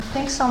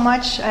Thanks so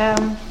much.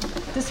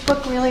 This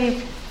book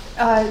really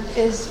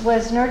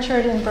was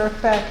nurtured in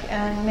Birkbeck,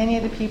 and many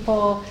of the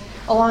people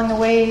along the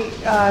way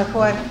who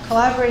I've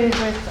collaborated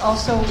with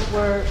also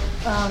were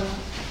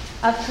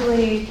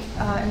absolutely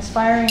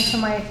inspiring to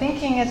my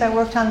thinking as I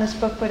worked on this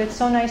book. But it's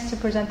so nice to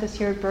present this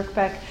here at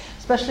Birkbeck,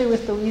 especially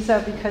with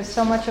Louisa, because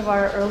so much of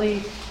our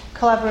early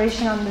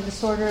collaboration on the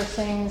disorder of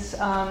things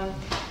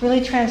really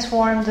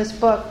transformed this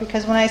book.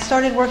 Because when I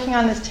started working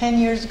on this 10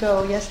 years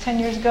ago,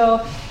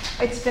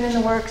 it's been in the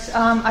works,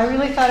 I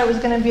really thought it was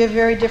going to be a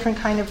very different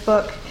kind of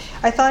book.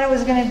 I thought it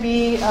was going to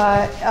be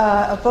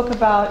a book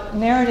about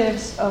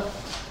narratives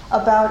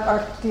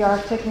about the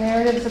Arctic,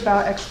 narratives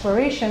about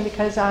exploration,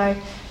 because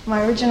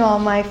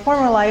my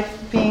former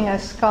life being a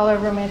scholar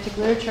of romantic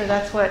literature,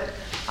 that's what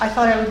I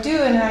thought I would do,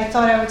 and I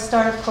thought I would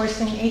start, of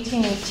course, in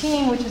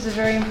 1818, which is a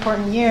very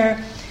important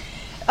year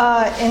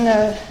in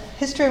the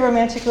history of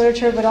romantic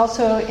literature, but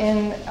also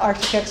in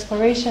Arctic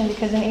exploration,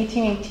 because in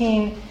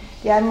 1818,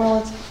 the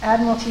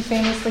Admiralty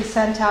famously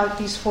sent out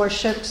these 4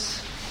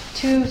 ships,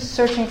 2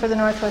 searching for the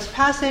Northwest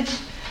Passage,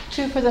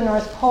 2 for the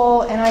North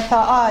Pole, and I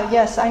thought,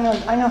 yes, I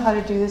know how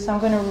to do this. I'm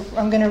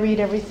going to read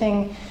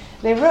everything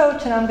they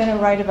wrote, and I'm going to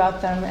write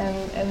about them,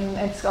 and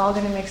it's all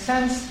going to make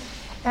sense.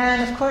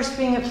 And of course,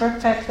 being at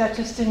Birkbeck, that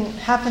just didn't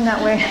happen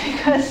that way,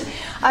 because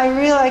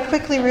I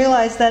quickly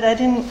realized that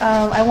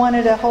I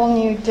wanted a whole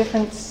new,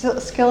 different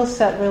skill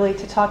set, really,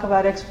 to talk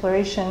about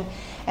exploration.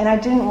 And I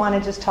didn't want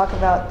to just talk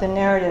about the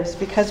narratives,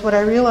 because what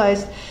I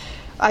realized,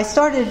 I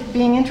started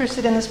being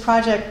interested in this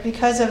project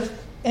because of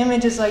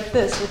images like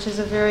this, which is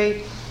a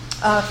very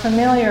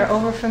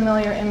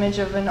over-familiar image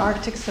of an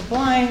Arctic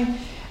sublime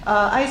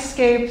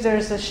icescape.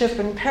 There's a ship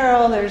in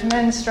peril, there's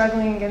men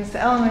struggling against the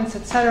elements,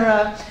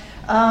 etc.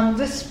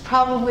 This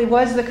probably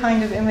was the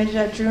kind of image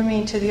that drew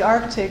me to the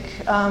Arctic.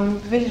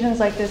 Visions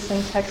like this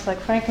in texts like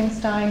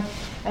Frankenstein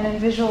and in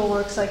visual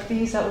works like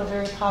these that were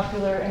very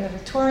popular in the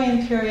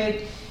Victorian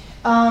period.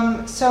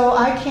 So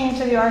I came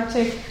to the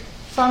Arctic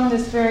from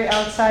this very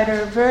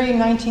outsider, very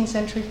 19th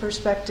century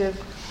perspective.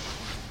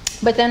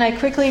 But then I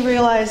quickly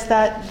realized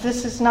that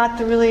this is not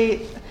the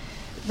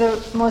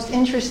most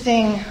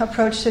interesting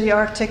approach to the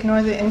Arctic,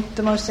 nor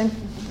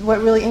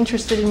what really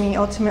interested me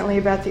ultimately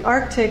about the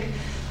Arctic.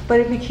 But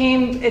it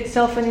became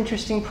itself an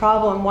interesting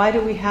problem. Why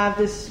do we have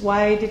this?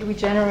 Why did we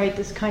generate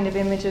this kind of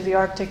image of the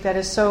Arctic that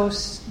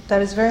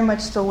is very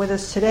much still with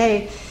us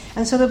today?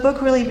 And so the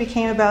book really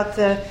became about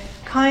the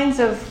kinds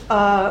of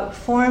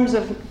forms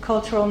of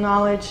cultural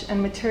knowledge and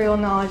material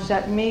knowledge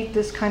that make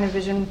this kind of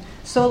vision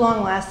so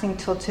long-lasting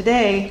till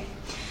today.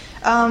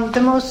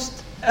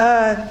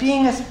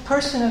 Being a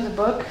person of the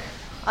book,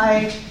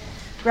 I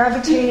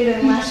gravitated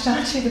and latched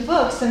onto the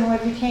books, and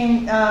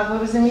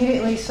what was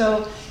immediately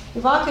so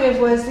evocative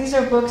was these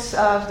are books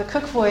of the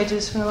Cook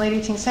voyages from the late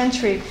 18th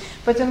century,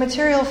 but the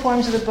material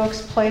forms of the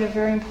books played a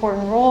very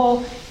important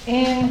role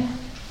in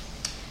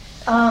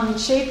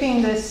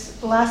shaping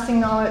this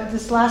lasting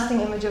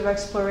image of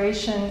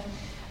exploration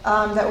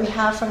that we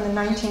have from the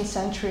 19th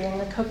century. And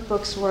the Cook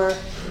books were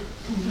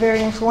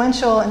very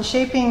influential in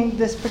shaping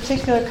this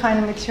particular kind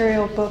of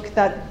material book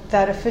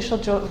that official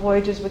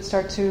voyages would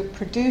start to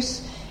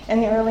produce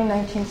in the early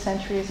 19th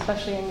century,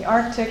 especially in the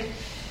Arctic.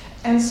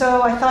 And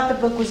so I thought the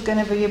book was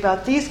going to be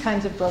about these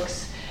kinds of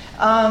books.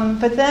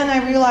 But then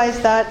I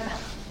realized that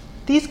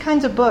these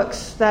kinds of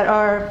books that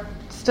are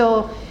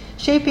still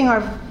shaping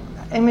our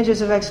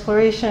images of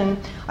exploration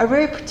are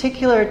very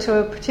particular to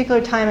a particular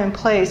time and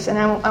place. And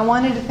I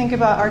wanted to think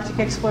about Arctic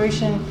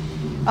exploration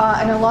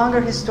in a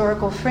longer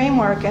historical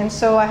framework. And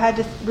so I had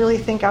to really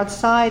think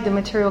outside the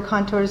material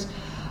contours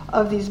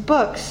of these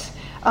books.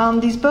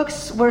 These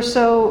books were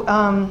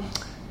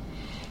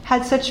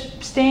had such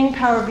staying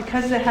power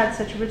because they had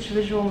such rich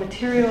visual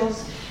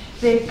materials.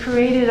 They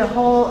created a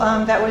whole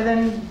that were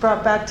then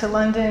brought back to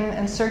London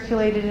and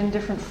circulated in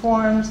different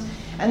forms.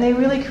 And they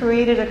really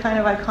created a kind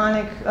of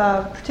iconic,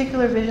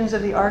 particular visions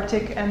of the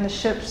Arctic and the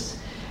ships,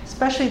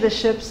 especially the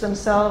ships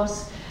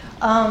themselves.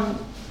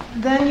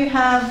 Then you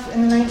have,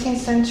 later in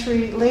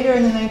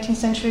the 19th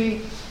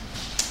century,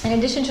 in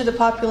addition to the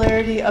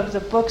popularity of the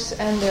books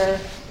and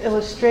their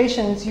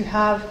illustrations, you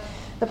have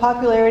the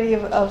popularity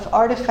of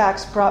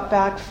artifacts brought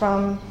back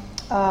from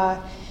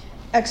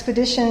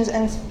expeditions,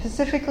 and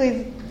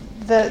specifically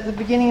the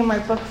beginning of my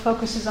book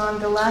focuses on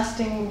the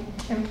lasting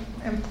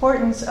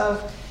importance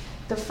of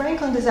the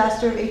Franklin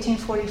disaster of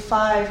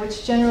 1845,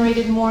 which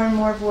generated more and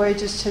more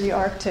voyages to the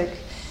Arctic.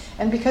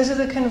 And because of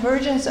the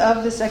convergence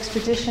of this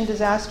expedition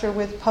disaster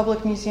with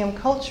public museum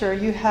culture,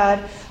 you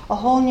had a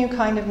whole new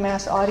kind of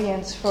mass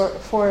audience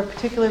for a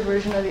particular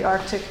version of the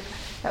Arctic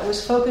that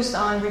was focused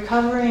on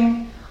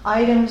recovering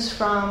items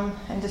from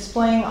and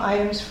displaying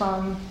items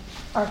from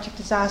Arctic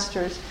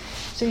disasters.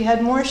 So you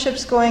had more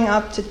ships going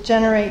up to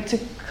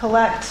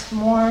collect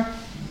more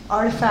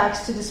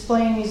artifacts to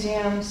display in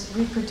museums,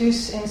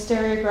 reproduce in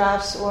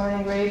stereographs or in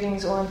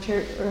engravings or in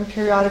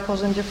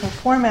periodicals in different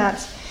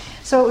formats.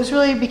 So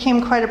it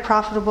became quite a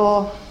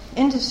profitable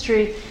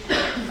industry.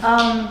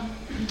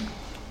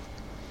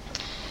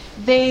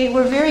 they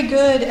were very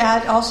good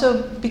at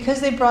also, because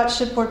they brought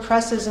shipboard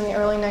presses in the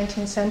early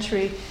 19th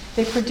century,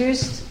 they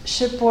produced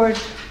shipboard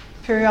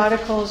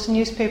periodicals,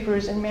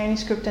 newspapers in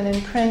manuscript and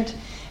in print,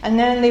 and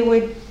then they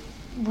would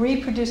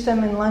reproduce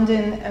them in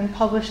London and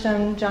publish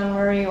them. John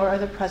Murray or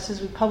other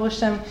presses would publish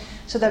them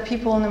so that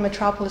people in the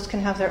metropolis can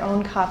have their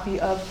own copy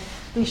of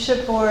the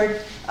shipboard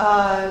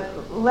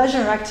leisure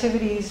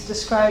activities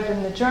described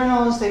in the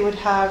journals. They would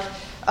have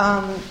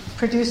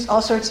produced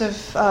all sorts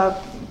of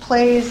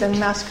plays and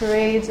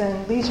masquerades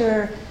and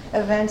leisure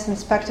events and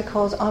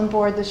spectacles on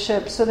board the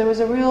ship. So there was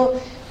a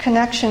real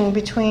connection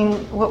between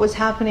what was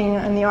happening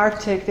in the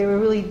Arctic. They were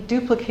really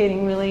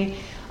duplicating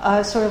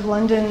sort of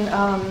London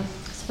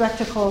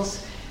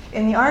spectacles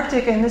in the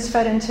Arctic, and this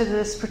fed into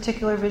this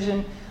particular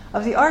vision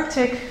of the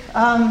Arctic.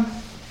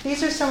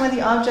 These are some of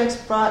the objects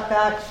brought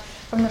back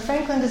from the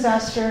Franklin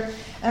disaster,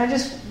 and I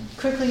just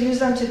quickly use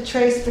them to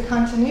trace the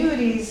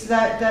continuities,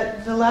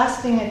 that the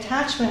lasting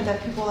attachment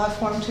that people have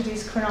formed to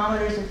these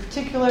chronometers in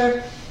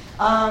particular.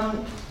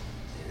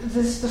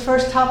 The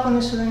first top one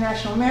is from the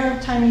National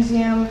Maritime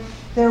Museum.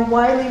 They're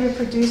widely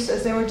reproduced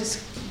as they were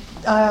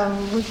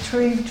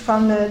retrieved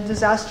from the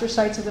disaster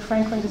sites of the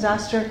Franklin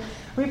disaster,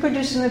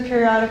 reproduced in the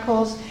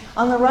periodicals.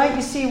 On the right,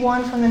 you see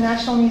one from the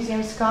National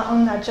Museum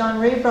Scotland that John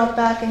Ray brought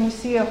back, and you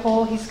see a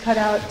hole he's cut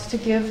out to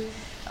give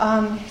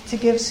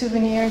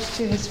souvenirs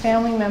to his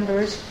family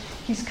members.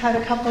 He's cut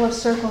a couple of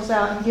circles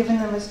out and given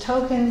them as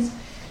tokens.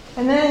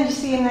 And then you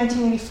see in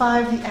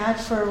 1985 the ad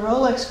for a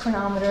Rolex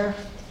chronometer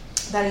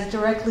that is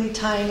directly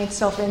tying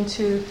itself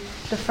into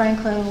the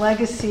Franklin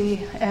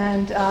legacy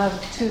and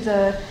to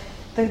the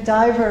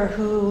diver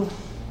who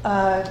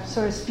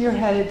sort of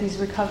spearheaded these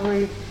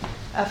recovery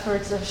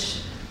efforts of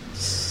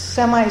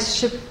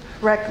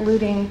semi-shipwreck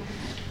looting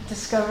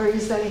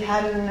discoveries that he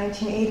had in the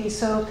 1980s.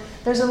 So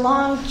there's a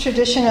long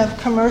tradition of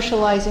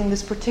commercializing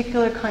this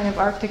particular kind of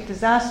Arctic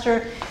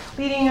disaster,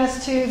 leading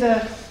us to the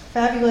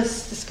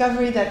fabulous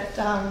discovery that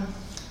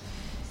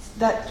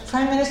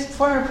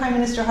former Prime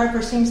Minister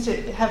Harper seems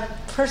to have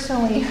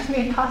personally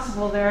made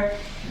possible there.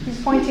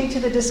 He's pointing to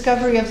the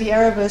discovery of the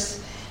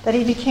Erebus that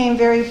he became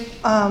very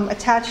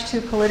attached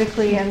to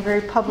politically and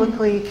very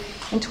publicly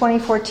in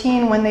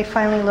 2014 when they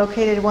finally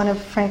located one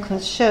of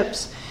Franklin's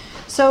ships.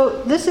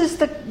 So this is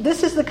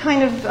the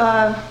kind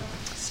of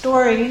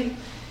story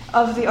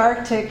of the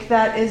Arctic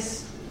that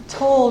is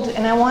told,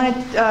 and I wanted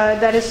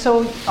that is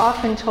so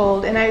often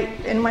told. And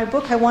in my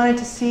book, I wanted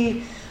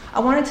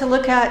to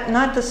look at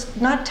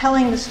not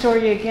telling the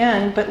story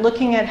again, but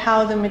looking at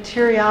how the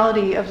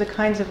materiality of the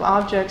kinds of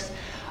objects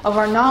of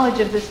our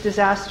knowledge of this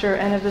disaster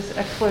and of this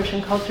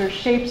exploration culture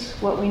shapes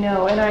what we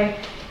know. And I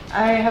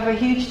have a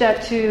huge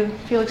debt to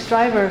Felix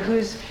Driver,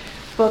 whose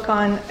book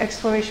on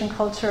exploration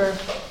culture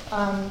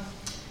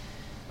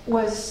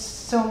was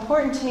so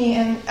important to me.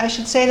 And I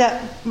should say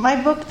that my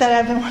book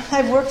that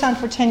I've worked on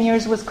for 10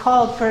 years was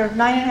called, for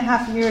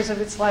 9.5 years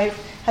of its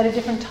life, had a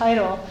different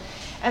title.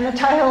 And the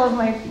title of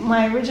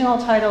my original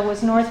title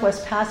was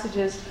Northwest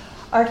Passages,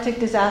 Arctic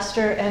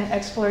Disaster and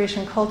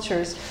Exploration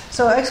Cultures.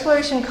 So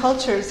exploration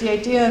cultures, the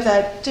idea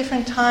that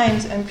different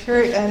times and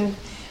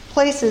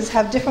places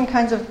have different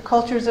kinds of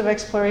cultures of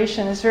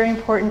exploration, is very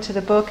important to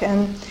the book,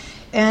 and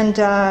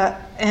I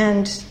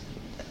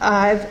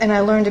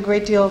learned a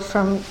great deal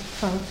from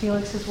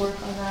Felix's work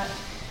on that.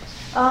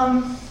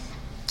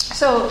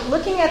 So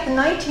looking at the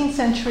 19th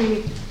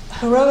century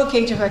heroic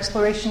age of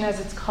exploration,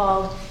 as it's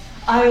called,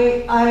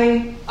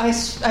 I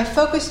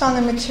focused on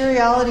the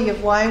materiality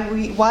of why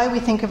we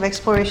think of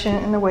exploration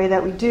in the way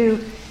that we do,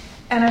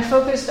 and I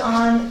focused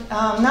on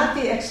not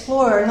the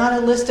explorer, not a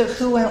list of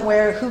who went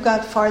where, who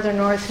got farther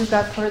north, who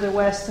got further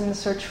west in the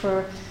search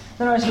for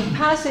the Northwest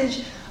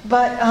Passage,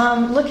 but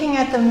looking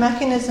at the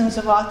mechanisms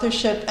of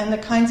authorship and the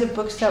kinds of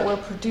books that were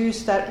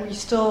produced that we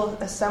still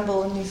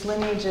assemble in these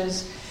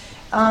lineages.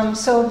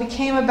 So it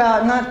became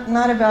about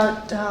not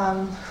about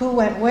who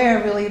went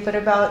where really, but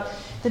about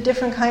the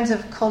different kinds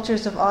of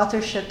cultures of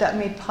authorship that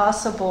made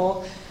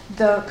possible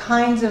the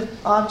kinds of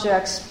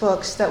objects,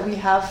 books that we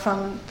have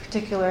from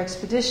particular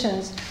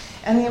expeditions.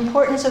 And the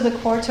importance of the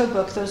quarto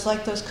book, those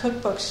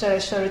cookbooks that I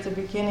showed at the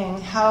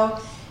beginning, how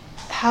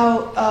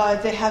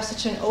they have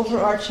such an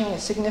overarching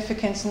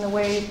significance in the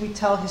way we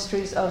tell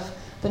histories of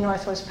the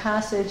Northwest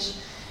Passage.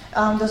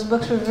 Those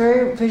books were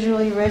very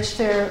visually rich.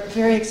 They're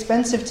very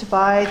expensive to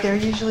buy. They're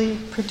usually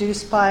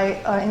produced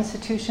by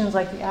institutions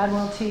like the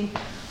Admiralty.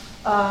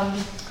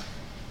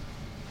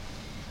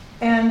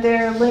 And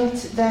they're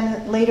linked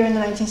then later in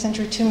the 19th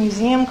century to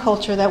museum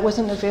culture that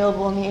wasn't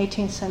available in the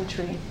 18th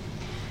century,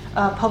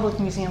 public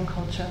museum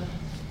culture.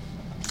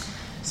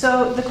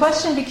 So the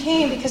question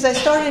became, because I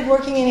started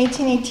working in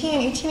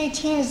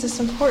 1818 is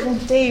this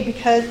important day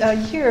because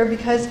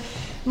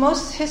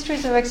most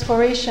histories of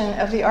exploration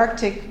of the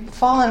Arctic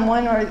fall on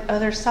one or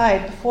other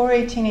side, before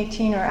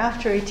 1818 or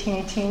after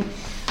 1818,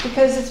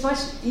 because it's much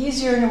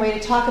easier in a way to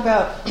talk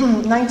about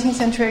 19th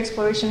century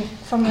exploration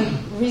from the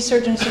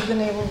resurgence of the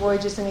naval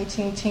voyages in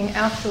 1818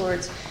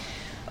 afterwards.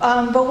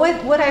 But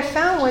what I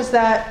found was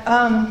that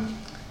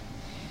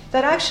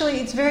that actually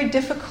it's very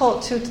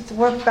difficult to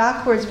work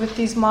backwards with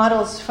these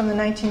models from the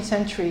 19th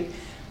century.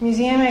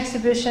 Museum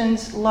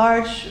exhibitions,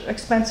 large,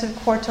 expensive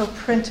quarto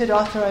printed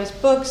authorized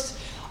books,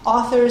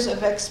 authors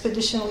of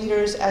expedition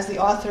leaders as the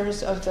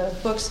authors of the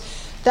books.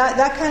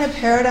 That kind of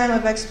paradigm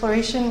of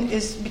exploration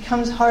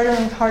becomes harder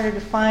and harder to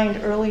find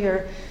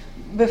earlier,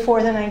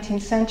 before the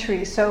 19th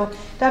century. So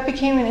that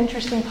became an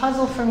interesting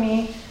puzzle for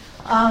me.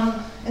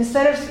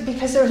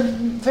 Because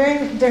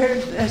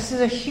there's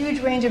a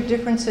huge range of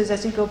differences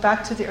as you go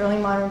back to the early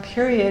modern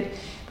period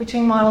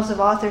between models of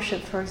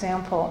authorship, for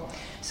example.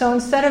 So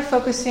instead of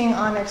focusing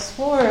on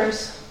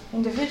explorers,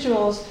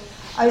 individuals,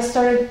 I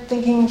started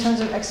thinking in terms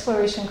of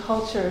exploration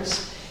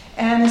cultures.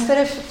 And instead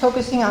of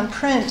focusing on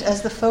print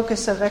as the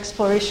focus of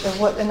exploration, of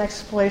what an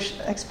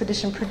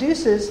expedition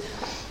produces,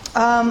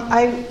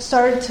 I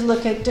started to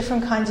look at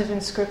different kinds of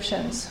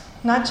inscriptions,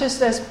 not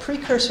just as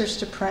precursors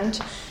to print,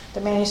 the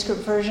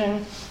manuscript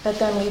version that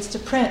then leads to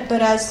print,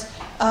 but as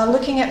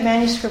looking at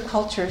manuscript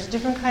cultures,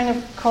 different kind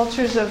of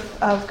cultures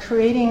of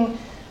creating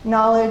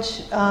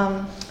knowledge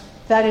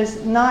that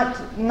is not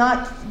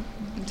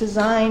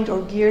designed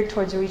or geared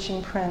towards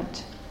reaching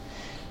print.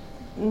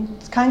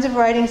 Kinds of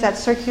writings that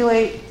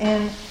circulate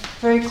in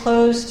very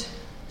closed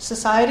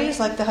societies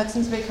like the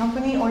Hudson's Bay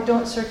Company, or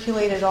don't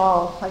circulate at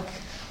all, like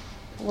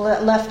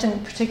left in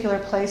particular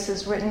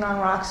places, written on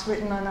rocks,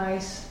 written on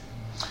ice.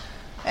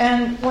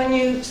 And when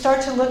you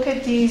start to look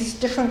at these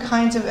different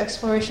kinds of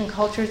exploration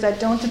cultures that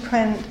don't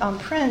depend on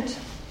print,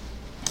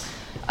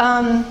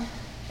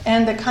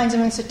 and the kinds of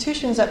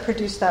institutions that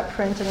produce that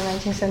print in the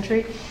 19th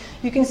century,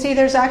 you can see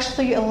there's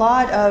actually a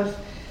lot of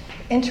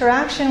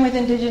interaction with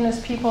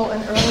indigenous people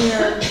in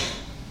earlier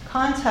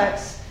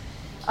contexts,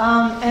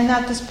 and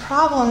that this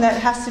problem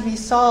that has to be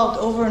solved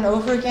over and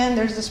over again,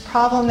 there's this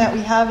problem that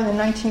we have in the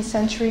 19th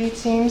century, it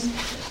seems,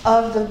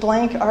 of the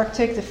blank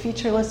Arctic, the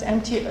featureless,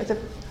 the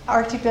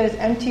Arctic that is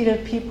emptied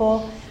of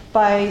people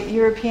by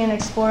European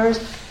explorers.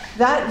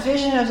 That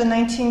vision of the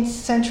 19th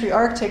century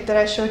Arctic that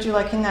I showed you,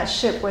 like in that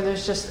ship, where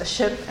there's just a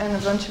ship and a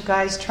bunch of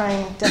guys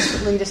trying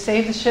desperately to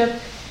save the ship,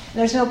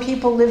 there's no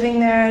people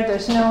living there,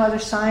 there's no other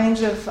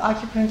signs of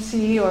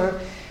occupancy or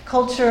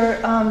culture.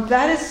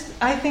 That is,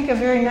 I think, a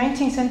very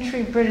 19th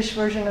century British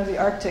version of the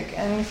Arctic.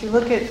 And if you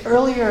look at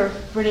earlier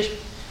British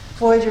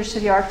voyagers to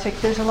the Arctic,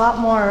 there's a lot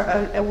more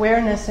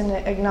awareness and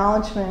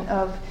acknowledgement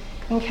of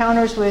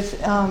encounters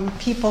with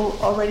people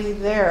already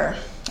there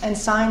and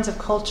signs of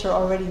culture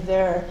already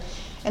there.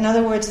 In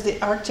other words, the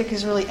Arctic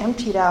is really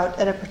emptied out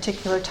at a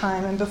particular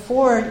time. And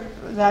before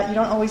that, you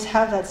don't always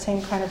have that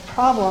same kind of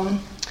problem.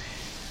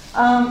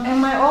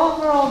 And my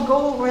overall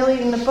goal really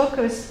in the book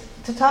was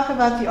to talk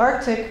about the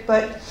Arctic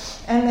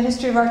and the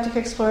history of Arctic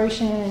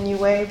exploration in a new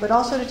way, but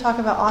also to talk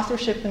about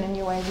authorship in a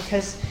new way,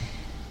 because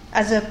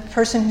as a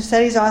person who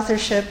studies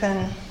authorship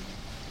and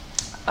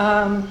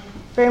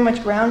very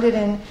much grounded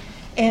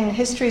in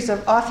histories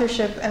of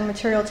authorship and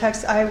material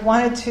text, I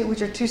wanted to,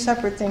 which are two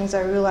separate things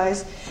I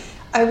realized,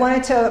 I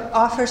wanted to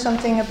offer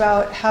something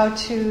about how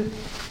to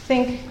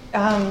think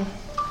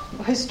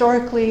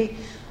historically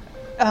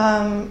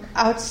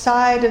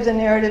outside of the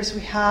narratives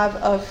we have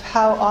of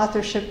how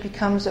authorship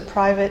becomes a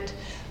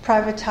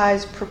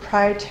privatized,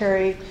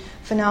 proprietary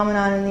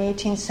phenomenon in the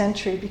 18th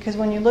century. Because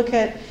when you look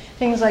at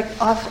things like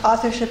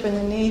authorship in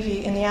the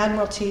Navy, in the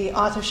Admiralty,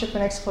 authorship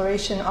in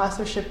exploration,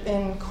 authorship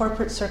in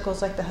corporate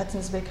circles like the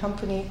Hudson's Bay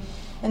Company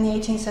in the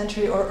 18th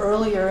century or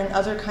earlier, in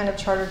other kind of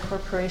chartered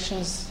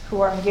corporations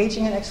who are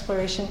engaging in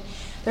exploration,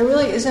 there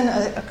really isn't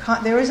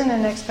there isn't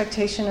an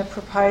expectation of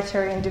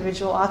proprietary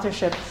individual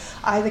authorship.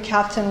 I, the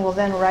captain, will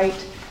then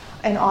write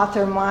and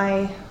author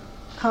my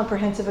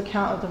comprehensive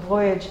account of the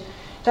voyage.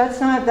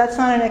 That's not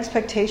an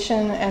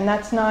expectation, and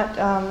that's not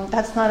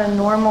a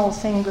normal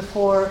thing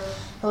before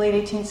the late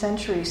 18th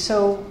century.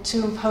 So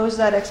to impose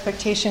that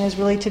expectation is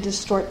really to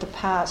distort the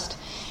past,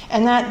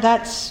 and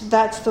that's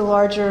the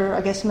larger, I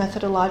guess,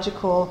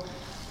 methodological,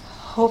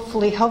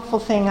 hopefully helpful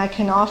thing I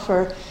can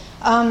offer.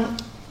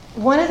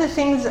 One of the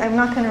things, I'm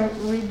not going to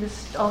read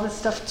all this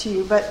stuff to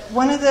you, but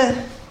one of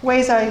the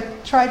ways I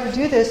tried to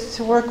do this,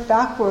 to work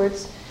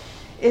backwards,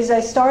 is I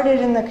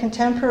started in the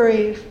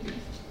contemporary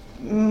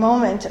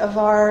moment of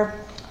our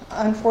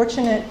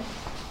unfortunate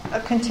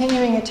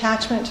continuing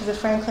attachment to the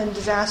Franklin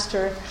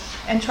disaster,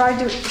 and tried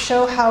to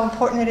show how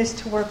important it is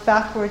to work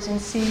backwards and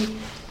see,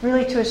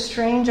 really to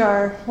estrange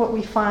what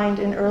we find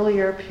in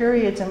earlier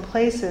periods and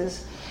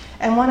places.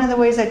 And one of the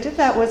ways I did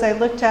that was I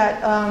looked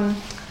at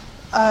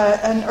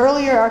an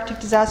earlier Arctic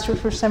disaster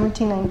for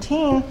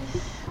 1719,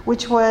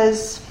 which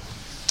was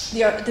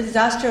the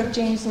disaster of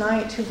James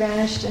Knight, who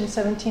vanished in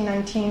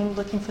 1719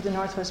 looking for the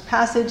Northwest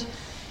Passage.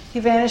 He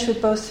vanished with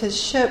both his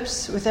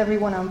ships, with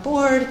everyone on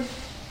board.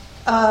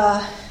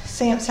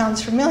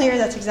 Sounds familiar.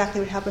 That's exactly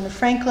what happened to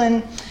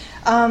Franklin.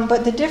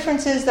 But the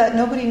difference is that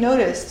nobody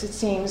noticed, it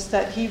seems,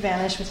 that he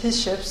vanished with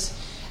his ships.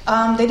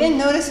 They didn't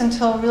notice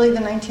until really the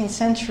 19th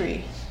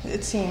century,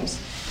 it seems.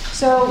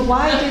 So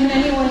why didn't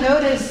anyone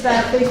notice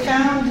that they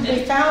found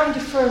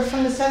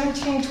from the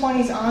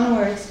 1720s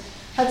onwards,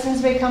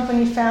 Hudson's Bay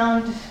Company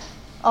found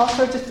all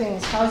sorts of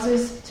things: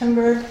 houses,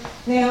 timber,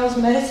 nails,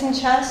 medicine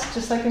chests,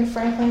 just like in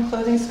Franklin,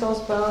 clothing,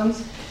 skulls,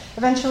 bones,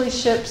 eventually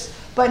ships.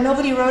 But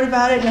nobody wrote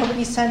about it,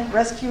 nobody sent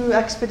rescue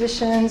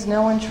expeditions,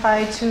 no one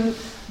tried to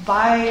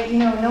buy,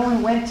 no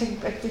one went to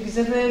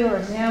exhibit or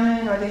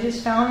examine, or they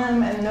just found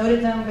them and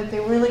noted them, but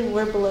they really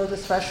were below the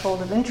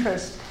threshold of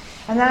interest.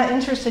 And that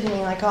interested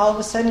me. Like, all of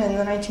a sudden in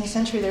the 19th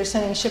century, they're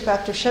sending ship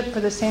after ship for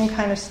the same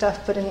kind of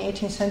stuff, but in the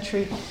 18th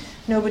century,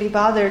 nobody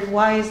bothered.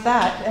 Why is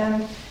that?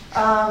 And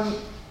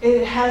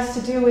it has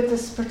to do with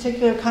this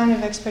particular kind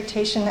of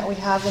expectation that we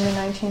have in the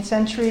 19th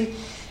century.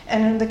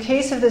 And in the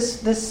case of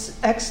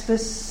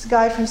this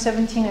guy from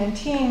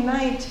 1719,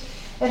 Knight,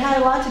 it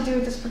had a lot to do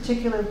with this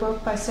particular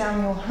book by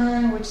Samuel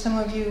Hearne, which some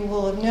of you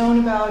will have known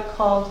about,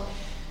 called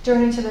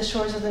Journey to the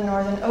Shores of the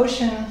Northern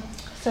Ocean,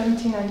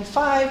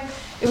 1795.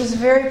 It was a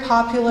very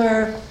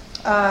popular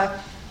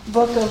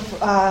book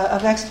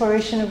of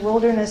exploration of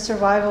wilderness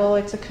survival.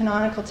 It's a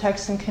canonical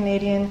text in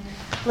Canadian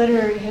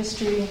literary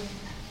history.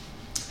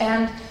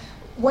 And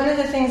one of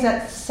the things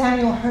that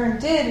Samuel Hearne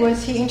did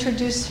was he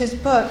introduced his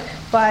book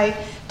by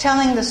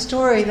telling the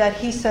story that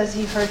he says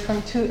he heard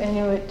from two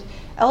Inuit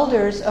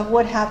elders of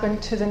what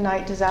happened to the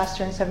Knight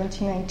disaster in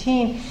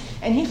 1719.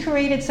 And he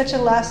created such a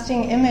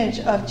lasting image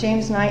of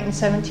James Knight in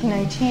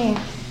 1719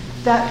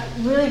 that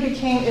really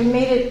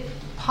made it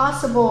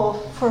possible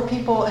for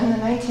people in the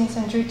 19th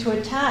century to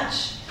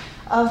attach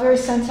a very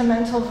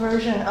sentimental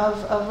version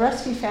of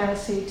rescue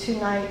fantasy to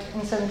Knight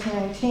in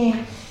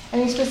 1719.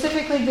 And he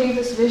specifically gave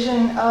this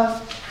vision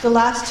of the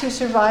last two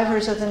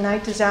survivors of the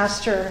Knight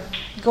disaster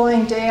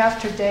going day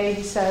after day,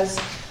 he says,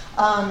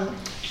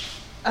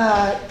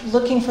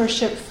 looking for a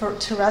ship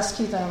to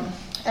rescue them.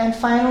 And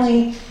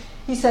finally,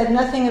 he said,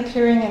 nothing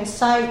appearing in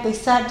sight, they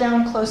sat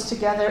down close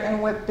together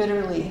and wept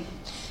bitterly.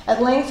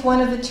 At length, one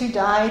of the two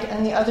died,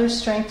 and the other's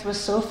strength was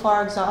so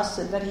far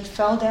exhausted that he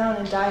fell down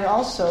and died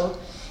also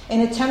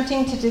in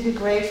attempting to dig a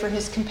grave for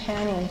his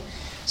companion.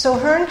 So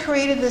Hearne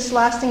created this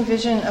lasting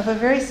vision of a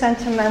very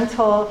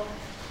sentimental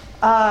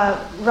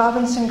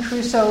Robinson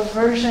Crusoe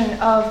version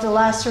of the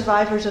last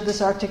survivors of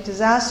this Arctic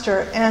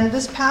disaster. And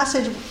this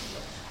passage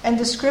and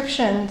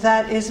description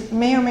that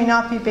may or may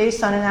not be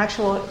based on an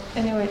actual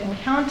Inuit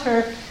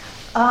encounter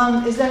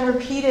is then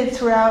repeated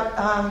throughout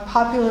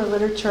popular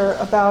literature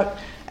about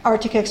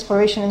Arctic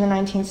exploration in the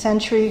 19th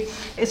century.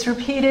 It's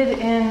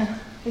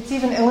it's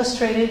even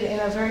illustrated in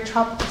a very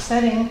tropical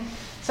setting.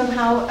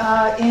 Somehow,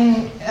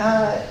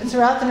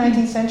 throughout the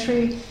 19th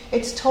century,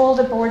 it's told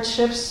aboard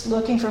ships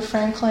looking for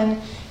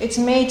Franklin. It's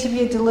made to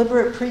be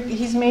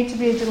he's made to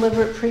be a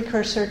deliberate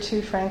precursor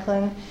to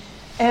Franklin.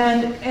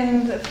 And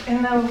in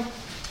the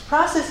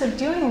process of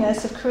doing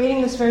this, of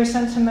creating this very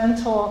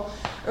sentimental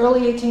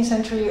early 18th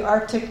century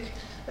Arctic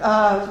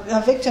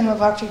victim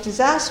of Arctic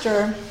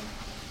disaster,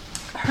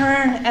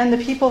 Hearne and the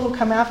people who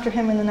come after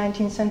him in the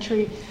 19th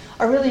century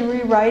are really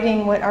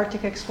rewriting what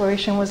Arctic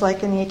exploration was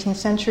like in the 18th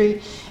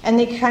century, and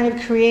they kind of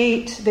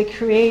create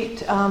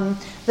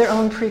their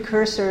own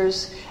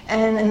precursors.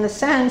 And in the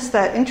sense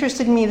that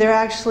interested me, they're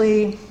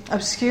actually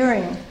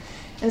obscuring.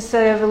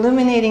 Instead of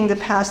illuminating the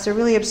past, they're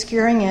really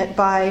obscuring it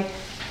by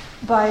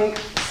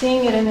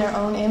seeing it in their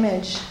own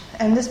image.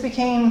 And this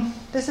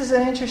is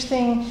an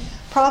interesting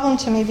problem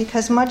to me,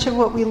 because much of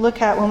what we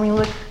look at when we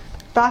look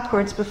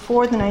backwards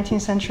before the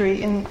 19th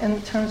century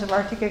in terms of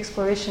Arctic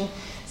exploration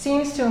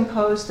seems to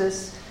impose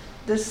this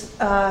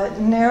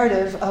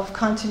narrative of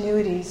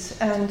continuities,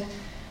 and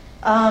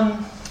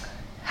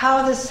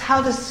how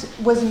this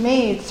was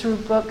made through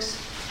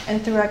books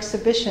and through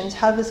exhibitions,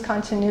 how this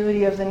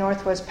continuity of the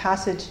Northwest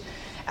Passage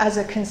as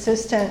a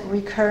consistent,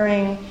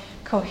 recurring,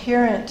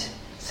 coherent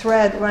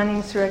thread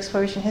running through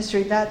exploration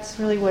history, that's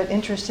really what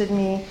interested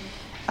me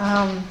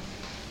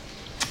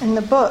in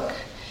the book.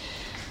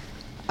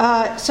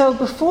 So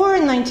before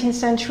the 19th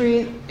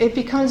century, it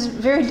becomes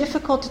very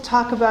difficult to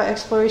talk about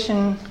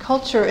exploration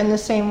culture in the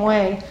same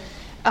way.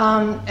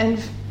 And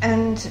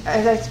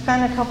I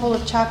spent a couple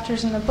of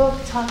chapters in the book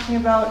talking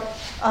about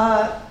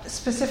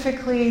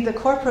specifically the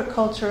corporate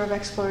culture of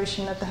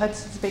exploration that the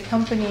Hudson's Bay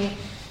Company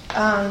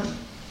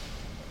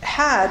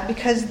had,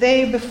 because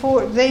they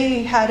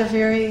had a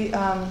very,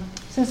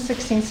 since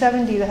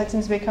 1670, the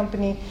Hudson's Bay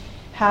Company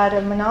had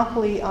a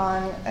monopoly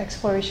on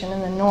exploration in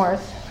the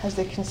North, as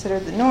they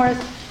considered the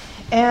North,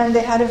 and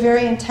they had a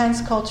very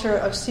intense culture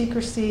of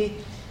secrecy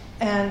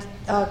and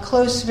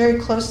very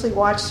closely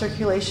watched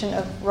circulation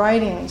of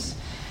writings.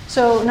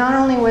 So not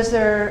only was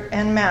there,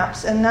 and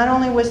maps, and not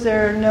only was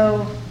there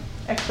no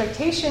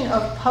expectation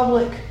of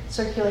public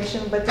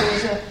circulation, but there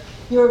was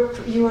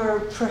you were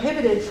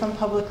prohibited from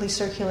publicly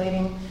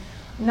circulating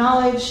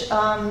knowledge.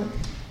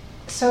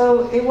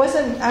 So it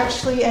wasn't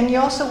actually, and you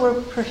also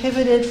were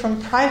prohibited from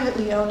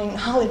privately owning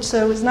knowledge.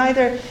 So it was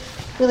neither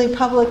really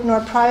public nor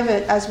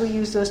private as we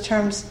use those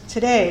terms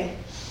today.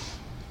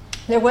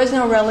 There was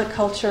no relic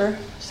culture,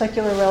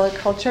 secular relic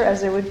culture,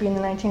 as there would be in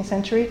the 19th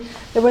century.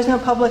 There was no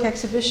public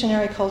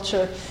exhibitionary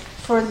culture.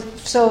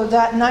 So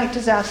that Knight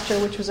disaster,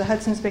 which was a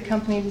Hudson's Bay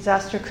Company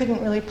disaster,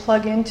 couldn't really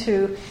plug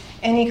into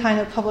any kind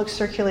of public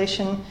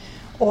circulation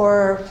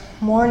or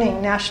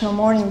mourning, national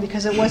mourning,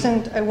 because it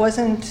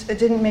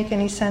didn't make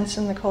any sense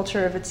in the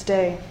culture of its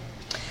day.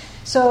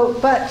 So,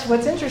 but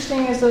what's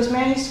interesting is those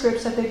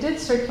manuscripts that they did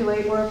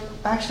circulate were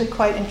actually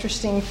quite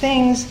interesting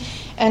things,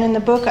 and in the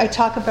book I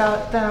talk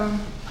about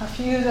them, a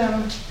few of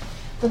them.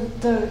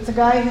 The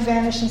guy who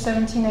vanished in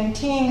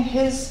 1719,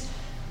 his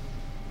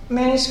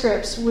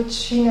manuscripts,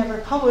 which he never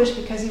published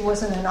because he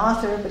wasn't an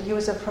author, but he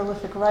was a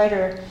prolific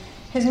writer,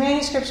 his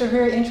manuscripts are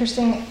very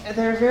interesting.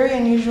 They're very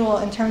unusual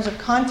in terms of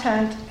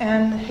content,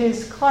 and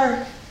his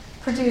clerk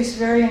produced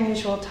very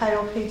unusual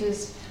title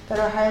pages that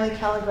are highly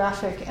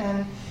calligraphic.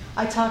 And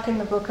I talk in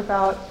the book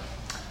about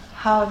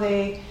how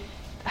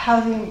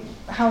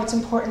it's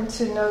important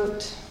to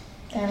note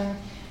and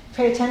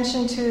pay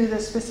attention to the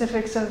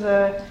specifics of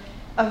the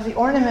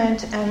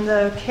ornament and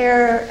the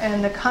care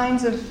and the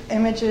kinds of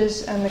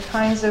images and the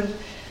kinds of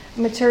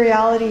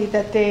materiality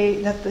that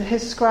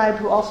his scribe,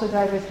 who also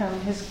died with him,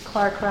 his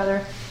clerk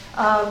rather,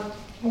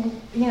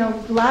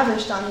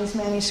 lavished on these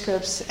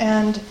manuscripts.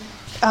 And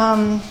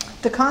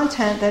the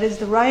content, that is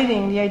the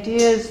writing, the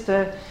ideas,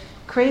 the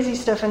crazy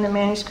stuff in the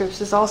manuscripts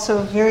is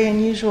also very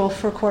unusual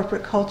for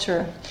corporate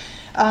culture.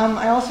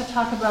 I also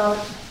talk about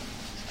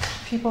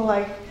people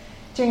like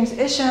James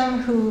Isham,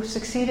 who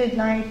succeeded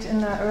Knight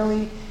in the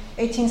early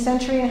 18th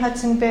century in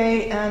Hudson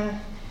Bay, and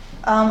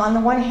on the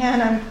one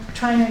hand, I'm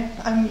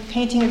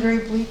painting a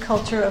very bleak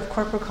culture of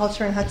corporate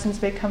culture in Hudson's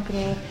Bay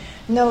Company.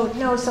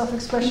 No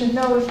self-expression,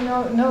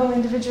 no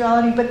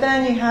individuality. But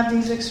then you have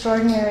these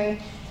extraordinary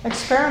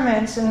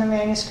experiments in the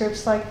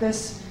manuscripts, like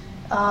this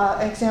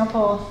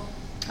example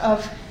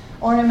of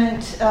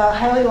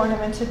highly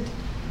ornamented,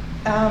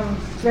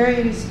 very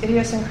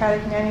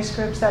idiosyncratic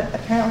manuscripts that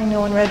apparently no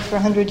one read for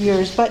 100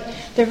 years. But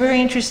they're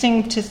very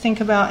interesting to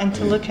think about and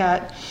to look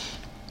at.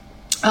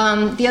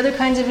 The other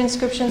kinds of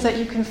inscriptions that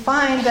you can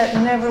find that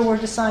never were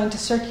designed to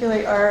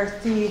circulate are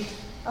the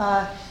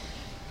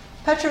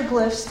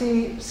petroglyphs,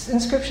 the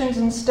inscriptions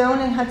in stone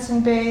in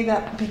Hudson Bay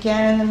that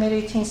began in the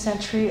mid-18th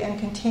century and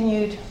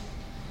continued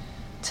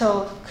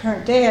till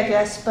current day, I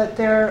guess. But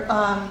they're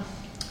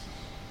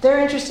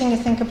interesting to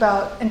think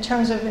about in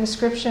terms of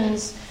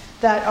inscriptions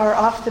that are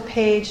off the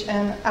page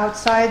and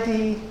outside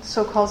the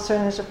so-called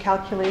centers of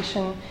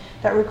calculation,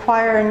 that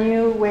require a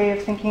new way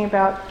of thinking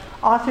about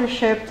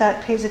authorship,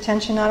 that pays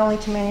attention not only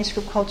to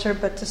manuscript culture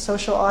but to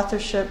social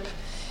authorship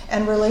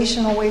and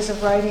relational ways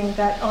of writing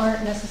that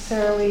aren't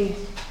necessarily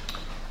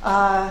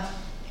that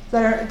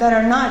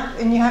are not,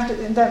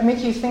 and that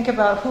make you think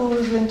about who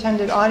is the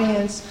intended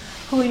audience,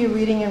 who are you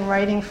reading and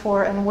writing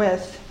for and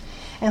with,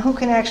 and who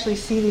can actually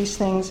see these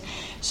things.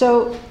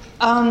 So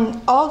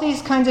all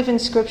these kinds of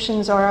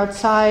inscriptions are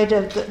outside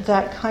of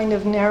that kind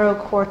of narrow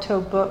quarto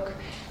book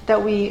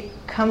that we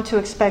come to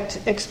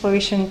expect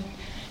exploration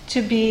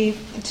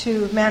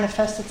to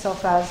manifest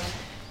itself as.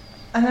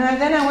 And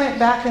then I went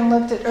back and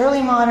looked at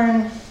early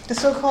modern, the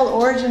so-called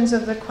origins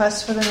of the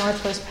quest for the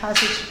Northwest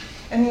Passage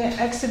in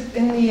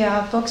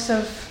the books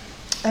of,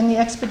 and the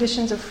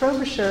expeditions of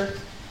Frobisher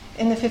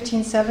in the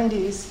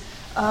 1570s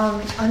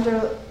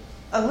under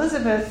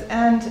Elizabeth.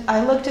 And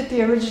I looked at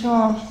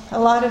a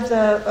lot of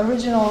the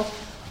original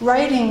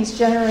writings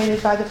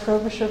generated by the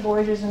Frobisher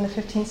voyages in the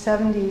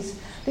 1570s.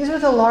 These were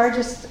the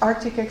largest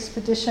Arctic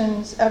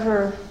expeditions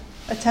ever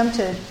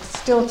attempted,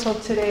 still till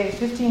today,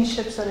 15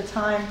 ships at a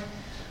time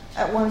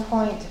at one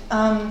point.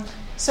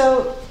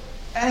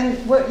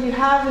 And what you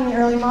have in the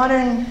early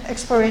modern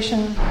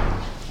exploration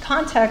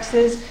context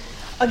is,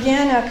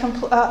 again,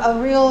 a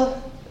real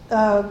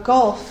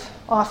gulf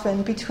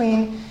often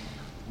between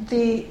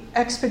the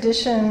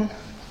expedition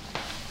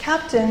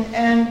captain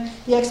and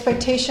the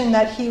expectation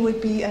that he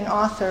would be an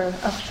author,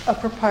 a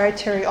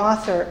proprietary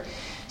author.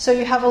 So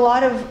you have a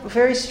lot of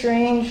very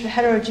strange,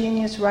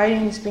 heterogeneous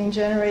writings being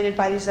generated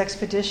by these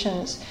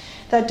expeditions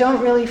that don't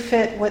really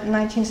fit what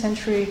 19th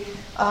century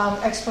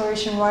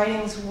exploration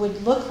writings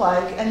would look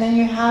like. And then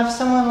you have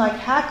someone like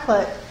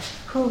Hakluyt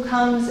who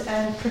comes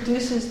and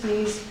produces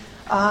these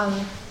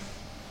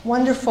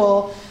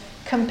wonderful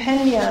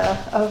compendia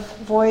of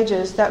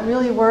voyages that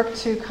really work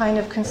to kind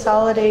of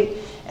consolidate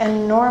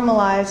and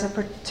normalize a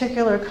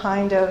particular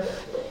kind of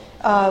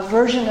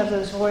version of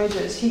those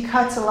voyages.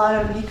 There's a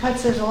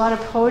lot of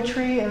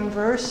poetry and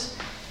verse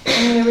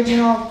in the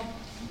original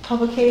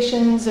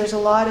publications. There's a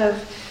lot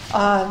of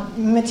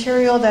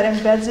material that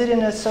embeds it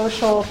in a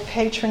social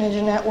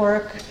patronage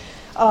network.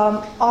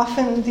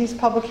 Often these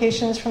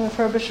publications from the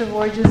Frobisher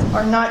voyages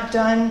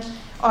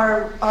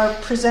are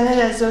presented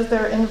as though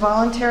they're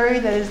involuntary,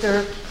 that is,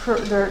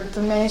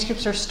 the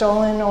manuscripts are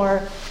stolen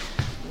or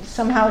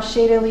somehow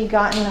shadily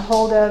gotten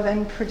hold of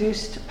and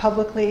produced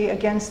publicly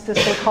against the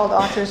so-called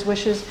author's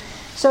wishes.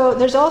 So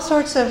there's all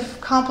sorts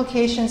of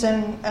complications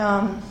and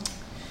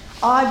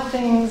odd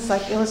things,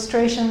 like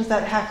illustrations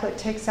that Hakluyt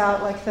takes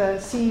out, like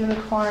the sea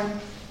unicorn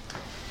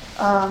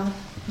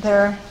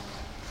there,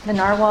 the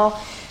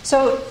narwhal.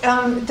 So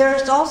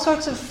there's all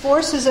sorts of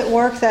forces at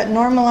work that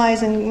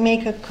normalize and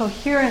make a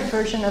coherent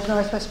version of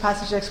Northwest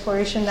Passage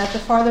exploration that the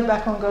farther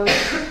back one goes,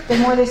 the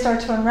more they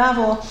start to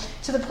unravel,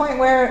 to the point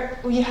where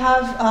we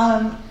have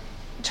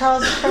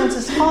Charles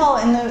Francis Hall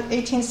in the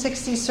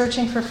 1860s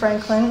searching for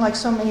Franklin, like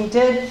so many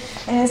did,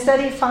 and instead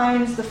he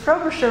finds the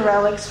Frobisher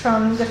relics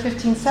from the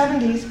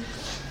 1570s.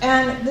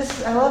 And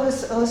I love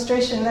this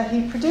illustration that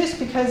he produced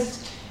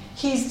because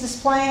he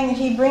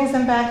brings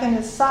them back in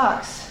his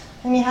socks,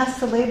 and he has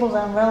to label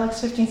them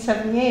Relics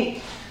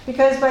 1578,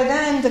 because by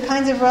then the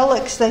kinds of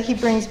relics that he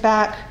brings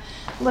back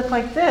look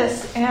like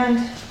this, and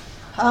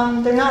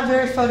they're not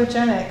very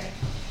photogenic.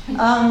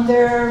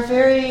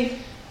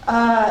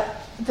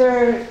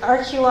 They're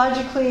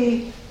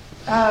archaeologically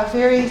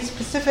very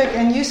specific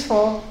and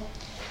useful,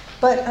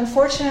 but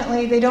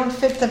unfortunately they don't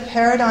fit the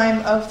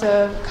paradigm of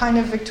the kind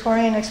of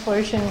Victorian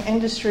exploration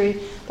industry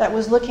that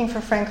was looking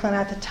for Franklin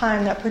at the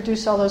time, that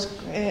produced all those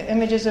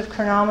images of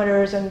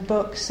chronometers and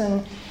books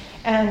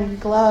and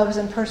gloves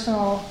and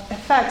personal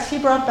effects. He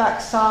brought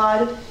back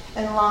sod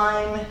and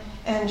lime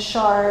and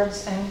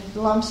shards and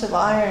lumps of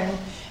iron,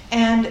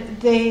 and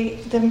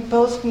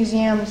both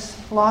museums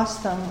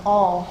lost them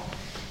all.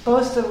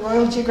 Both the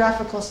Royal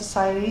Geographical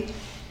Society,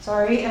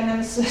 and then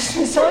the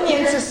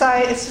Smithsonian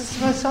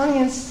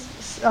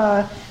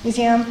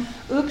Museum,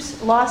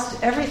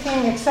 lost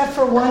everything except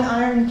for one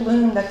iron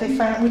balloon that they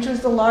found, which was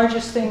the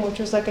largest thing, which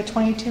was like a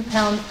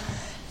 22-pound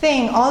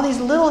thing. All these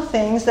little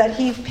things that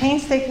he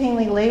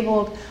painstakingly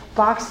labeled,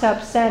 boxed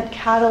up, sent,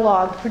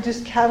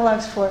 produced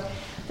catalogs for,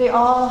 they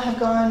all have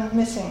gone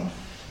missing.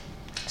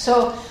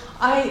 So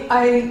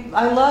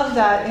I love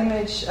that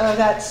image,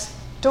 that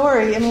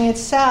story. I mean,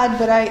 it's sad,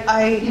 but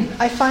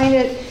I find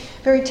it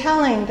very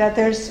telling that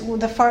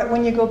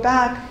when you go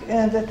back,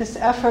 that this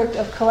effort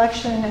of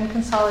collection and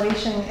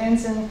consolidation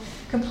ends in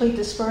complete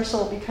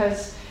dispersal,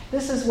 because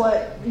this is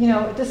what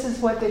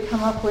they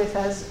come up with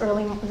as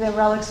the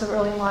relics of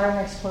early modern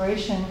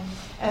exploration,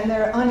 and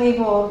they're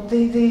unable.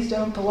 These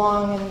don't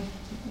belong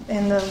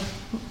in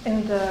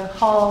the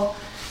Hall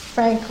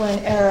Franklin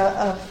era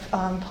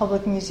of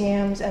public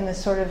museums and the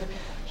sort of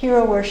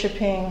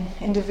hero-worshipping,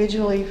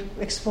 individually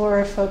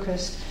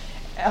explorer-focused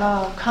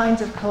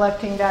kinds of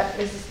collecting that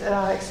is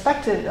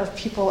expected of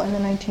people in the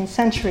 19th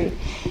century.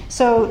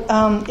 So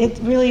it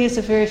really is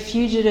a very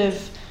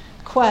fugitive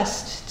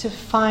quest to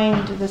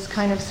find this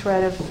kind of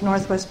thread of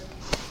Northwest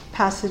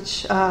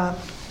Passage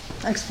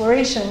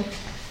exploration.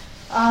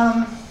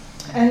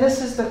 And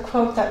this is the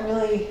quote that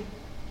really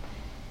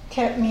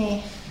kept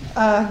me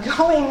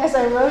going as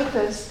I wrote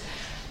this,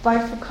 by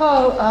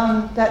Foucault,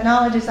 that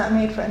knowledge is not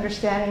made for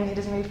understanding, it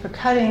is made for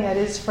cutting, that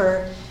is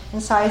for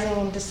incising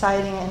and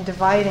deciding and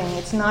dividing.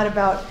 It's not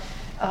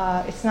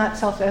it's not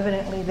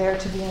self-evidently there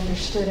to be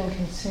understood and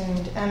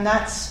consumed. And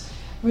that's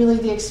really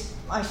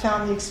I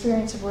found the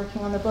experience of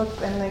working on the book,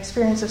 and the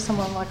experience of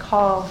someone like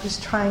Hall, who's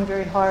trying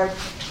very hard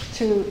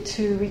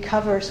to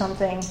recover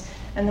something.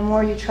 And the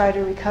more you try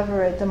to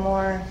recover it, the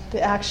more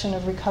the action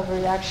of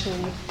recovery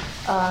actually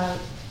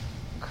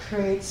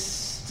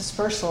creates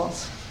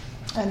dispersals.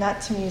 And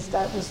that, to me,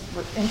 that was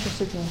what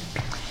interested me.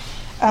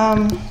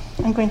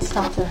 I'm going to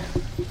stop there.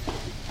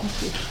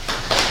 Thank you.